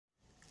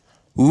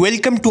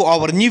Welcome to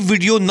our new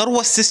video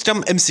nervous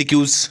system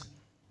MCQs.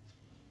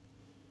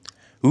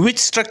 Which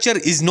structure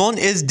is known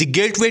as the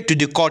gateway to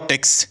the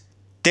cortex?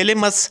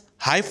 Thalamus,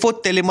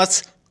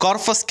 hypothalamus,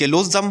 corpus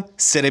callosum,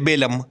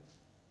 cerebellum.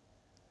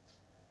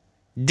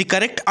 The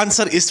correct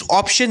answer is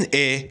option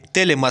A,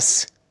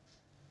 thalamus.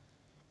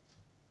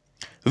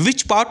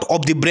 Which part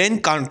of the brain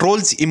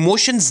controls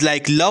emotions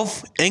like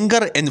love,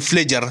 anger and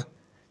pleasure?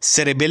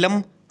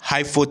 Cerebellum,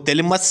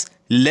 hypothalamus,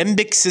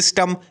 limbic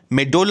system,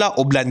 medulla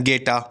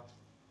oblongata.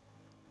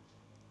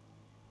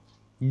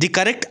 The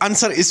correct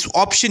answer is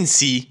option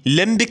C,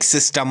 limbic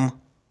system.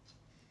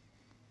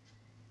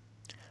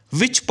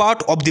 Which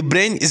part of the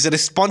brain is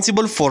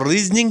responsible for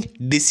reasoning,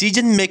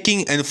 decision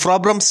making and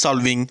problem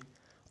solving?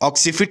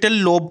 Occipital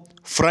lobe,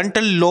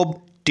 frontal lobe,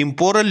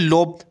 temporal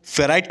lobe,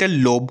 parietal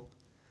lobe.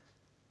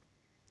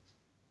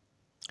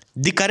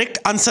 The correct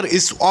answer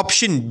is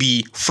option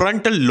B,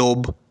 frontal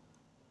lobe.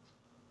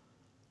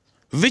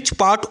 Which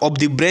part of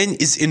the brain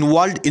is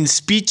involved in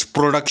speech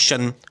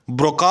production?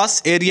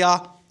 Broca's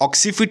area,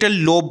 occipital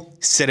lobe,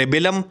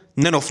 cerebellum,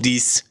 none of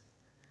these.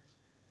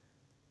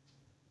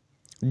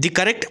 The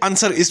correct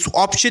answer is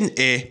option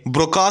A,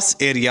 Broca's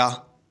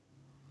area.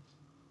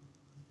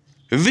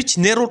 Which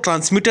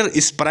neurotransmitter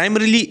is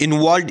primarily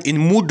involved in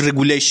mood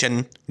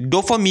regulation?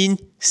 Dopamine,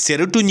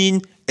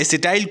 serotonin,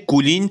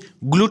 acetylcholine,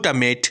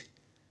 glutamate.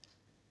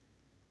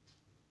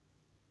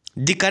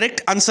 The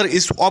correct answer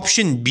is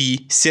option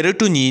B,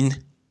 serotonin.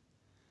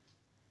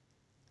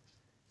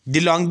 The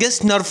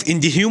longest nerve in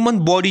the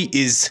human body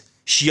is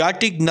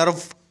sciatic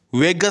nerve,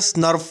 vagus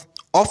nerve,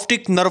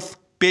 optic nerve,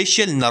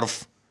 facial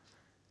nerve.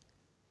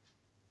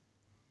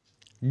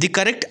 The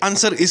correct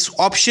answer is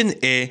option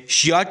A,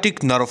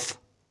 sciatic nerve.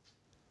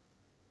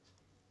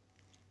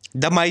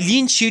 The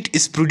myelin sheet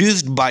is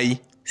produced by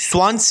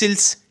Schwann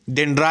cells,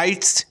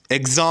 dendrites,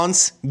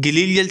 axons,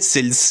 glial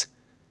cells.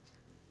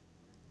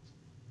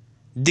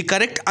 The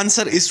correct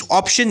answer is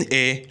option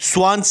A,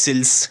 Schwann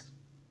cells.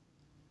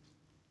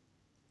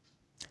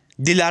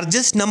 The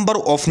largest number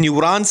of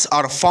neurons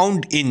are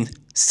found in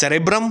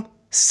cerebrum,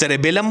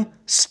 cerebellum,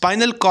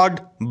 spinal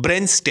cord,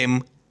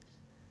 brainstem.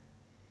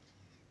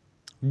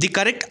 The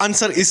correct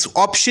answer is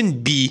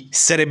option B,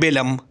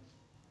 cerebellum.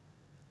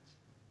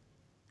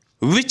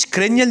 Which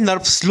cranial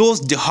nerve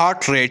slows the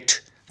heart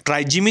rate?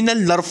 Trigeminal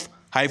nerve,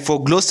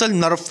 hypoglossal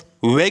nerve,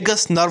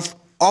 vagus nerve,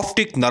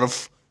 optic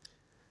nerve.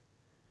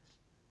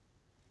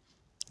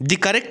 The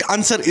correct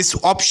answer is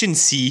option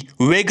C,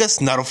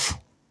 vagus nerve.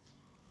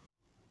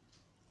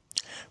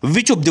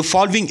 Which of the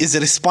following is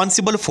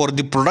responsible for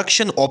the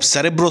production of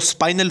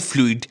cerebrospinal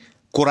fluid?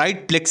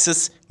 Choroid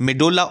plexus,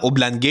 medulla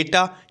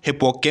oblongata,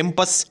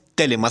 hippocampus,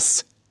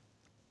 thalamus.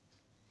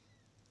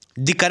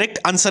 The correct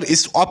answer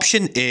is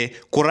option A,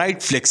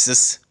 choroid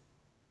plexus.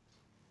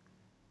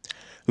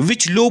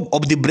 Which lobe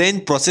of the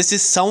brain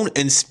processes sound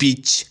and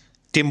speech?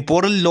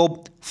 Temporal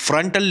lobe,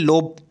 frontal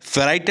lobe,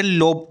 parietal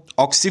lobe,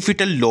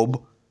 occipital lobe.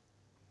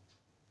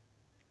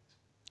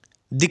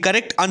 The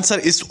correct answer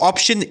is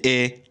option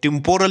A,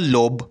 temporal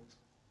lobe.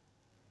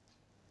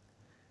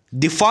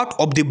 The part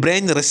of the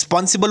brain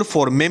responsible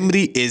for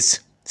memory is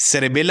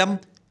cerebellum,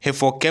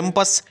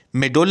 hippocampus,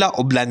 medulla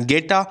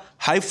oblongata,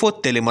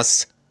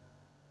 hypothalamus.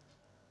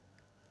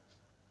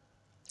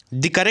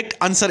 The correct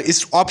answer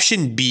is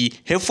option B,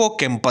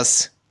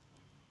 hippocampus.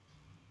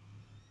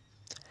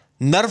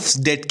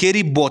 Nerves that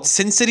carry both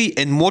sensory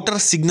and motor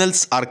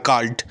signals are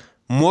called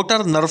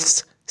motor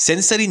nerves,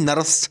 sensory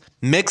nerves,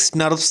 mixed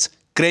nerves,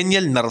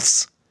 cranial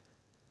nerves.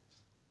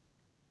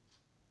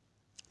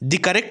 The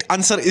correct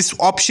answer is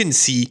option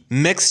C,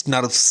 mixed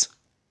nerves.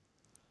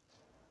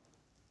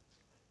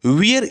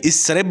 Where is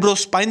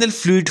cerebrospinal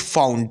fluid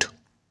found?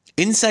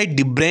 Inside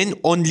the brain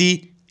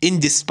only, in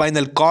the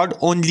spinal cord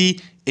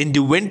only, in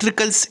the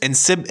ventricles and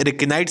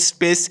subarachnoid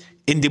space,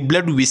 in the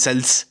blood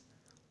vessels.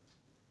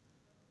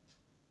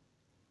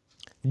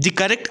 The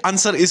correct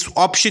answer is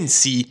option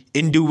C,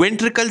 in the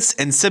ventricles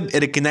and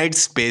subarachnoid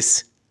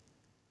space.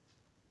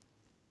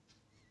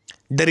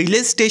 The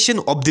relay station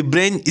of the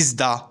brain is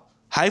the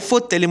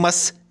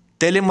hypothalamus,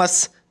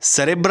 thalamus,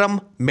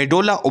 cerebrum,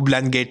 medulla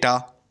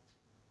oblongata.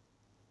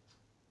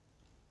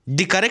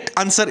 The correct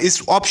answer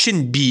is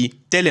option B,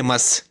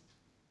 thalamus.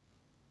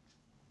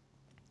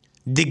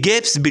 The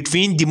gaps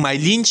between the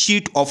myelin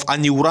sheet of a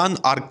neuron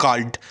are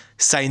called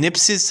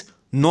synapses,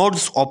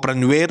 nodes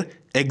operanware,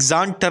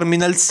 axon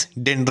terminals,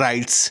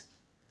 dendrites.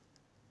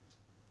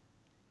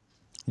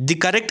 The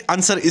correct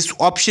answer is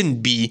option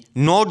B,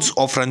 nodes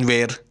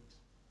operanware.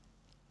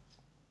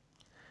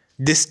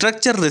 The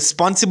structure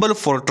responsible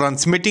for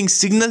transmitting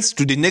signals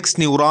to the next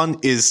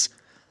neuron is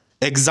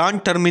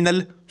axon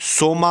terminal,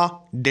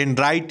 soma,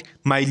 dendrite,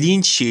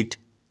 myelin sheet.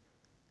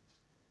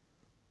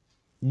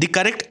 The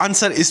correct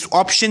answer is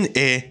option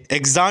A,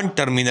 axon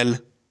terminal.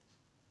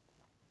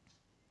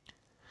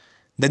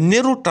 The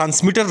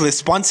neurotransmitter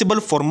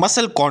responsible for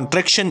muscle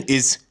contraction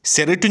is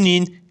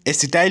serotonin,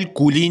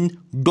 acetylcholine,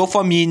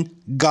 dopamine,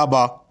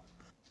 GABA.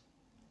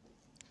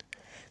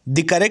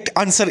 The correct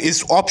answer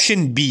is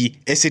option B,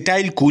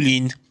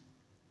 acetylcholine.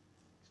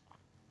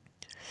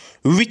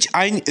 Which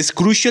ion is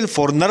crucial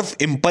for nerve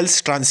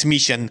impulse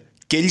transmission?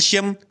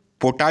 Calcium,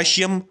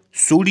 potassium,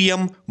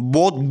 sodium,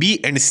 both B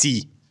and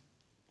C.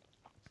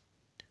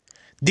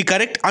 The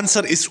correct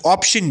answer is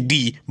option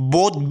D,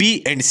 both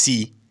B and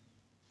C.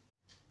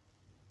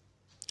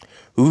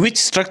 Which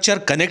structure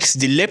connects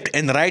the left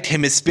and right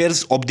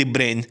hemispheres of the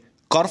brain?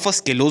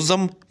 Corpus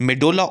callosum,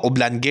 medulla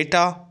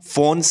oblongata,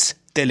 pons,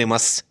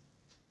 thalamus.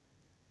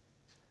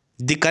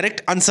 The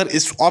correct answer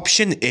is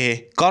option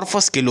A,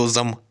 corpus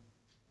callosum.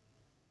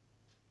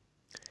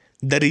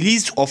 The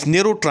release of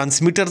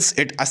neurotransmitters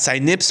at a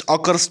synapse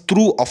occurs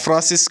through a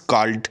process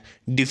called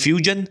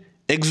diffusion,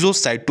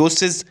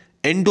 exocytosis,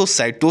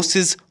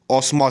 endocytosis,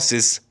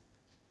 osmosis.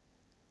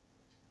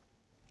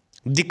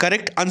 The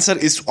correct answer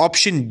is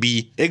option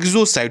B,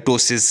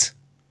 exocytosis.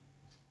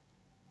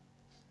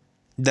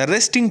 The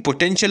resting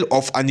potential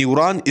of a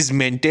neuron is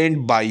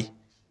maintained by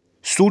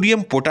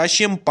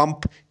sodium-potassium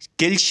pump,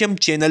 calcium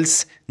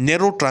channels,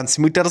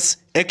 neurotransmitters,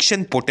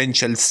 action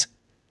potentials.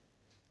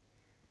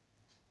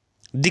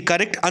 The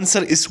correct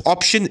answer is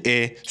option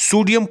A,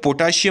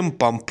 sodium-potassium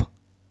pump.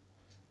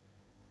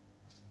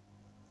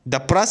 The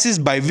process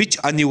by which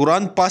a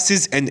neuron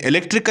passes an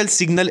electrical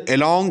signal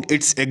along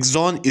its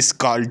axon is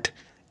called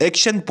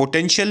action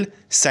potential,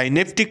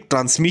 synaptic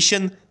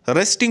transmission,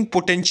 resting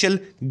potential,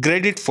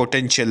 graded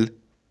potential.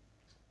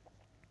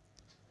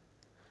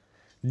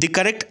 The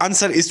correct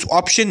answer is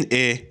option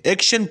A,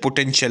 action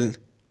potential.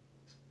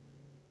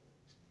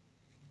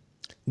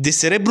 The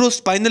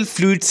cerebrospinal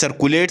fluid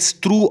circulates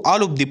through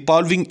all of the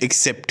following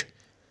except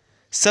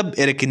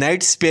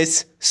subarachnoid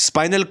space,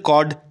 spinal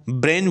cord,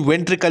 brain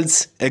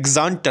ventricles,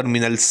 axon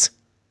terminals.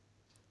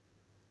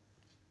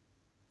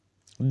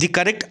 The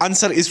correct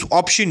answer is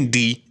option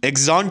D,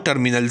 axon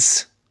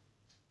terminals.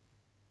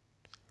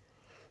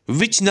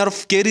 Which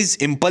nerve carries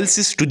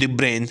impulses to the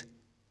brain?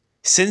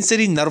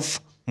 Sensory nerve,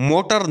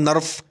 motor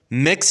nerve,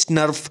 mixed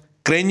nerve,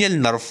 cranial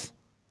nerve.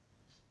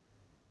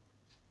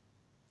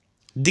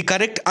 The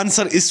correct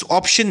answer is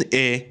option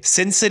A,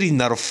 sensory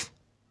nerve.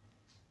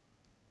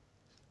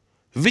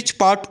 Which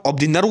part of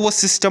the nervous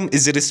system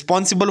is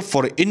responsible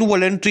for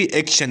involuntary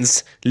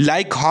actions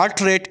like heart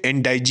rate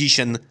and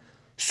digestion?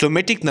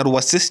 Somatic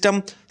nervous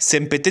system,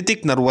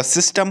 sympathetic nervous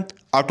system,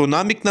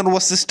 autonomic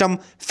nervous system,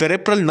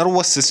 peripheral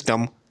nervous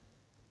system.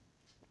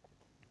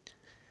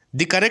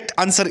 The correct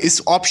answer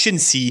is option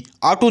C,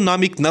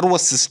 autonomic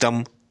nervous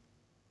system.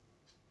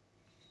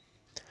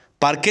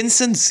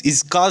 Parkinson's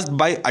is caused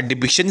by a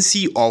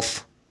deficiency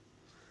of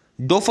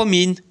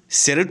dopamine,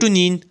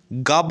 serotonin,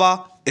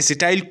 GABA,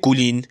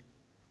 acetylcholine.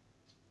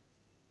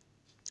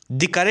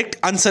 The correct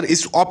answer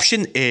is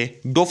option A,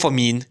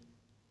 dopamine.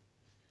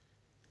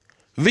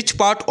 Which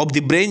part of the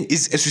brain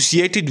is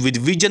associated with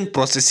vision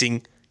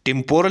processing?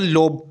 Temporal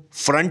lobe,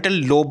 frontal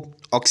lobe,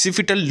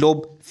 occipital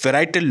lobe,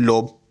 parietal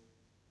lobe.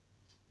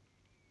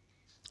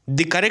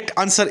 The correct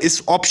answer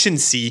is option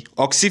C,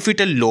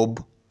 occipital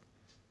lobe.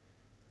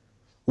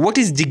 What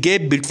is the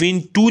gap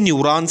between two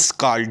neurons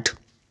called?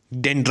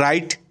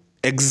 Dendrite,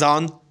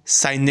 axon,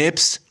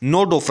 synapse,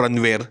 node of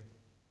Runware.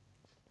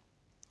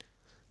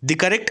 The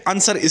correct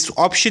answer is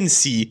option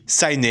C,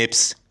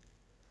 synapse.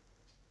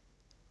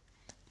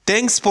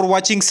 Thanks for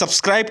watching.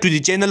 Subscribe to the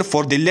channel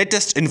for the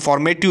latest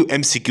informative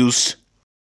MCQs.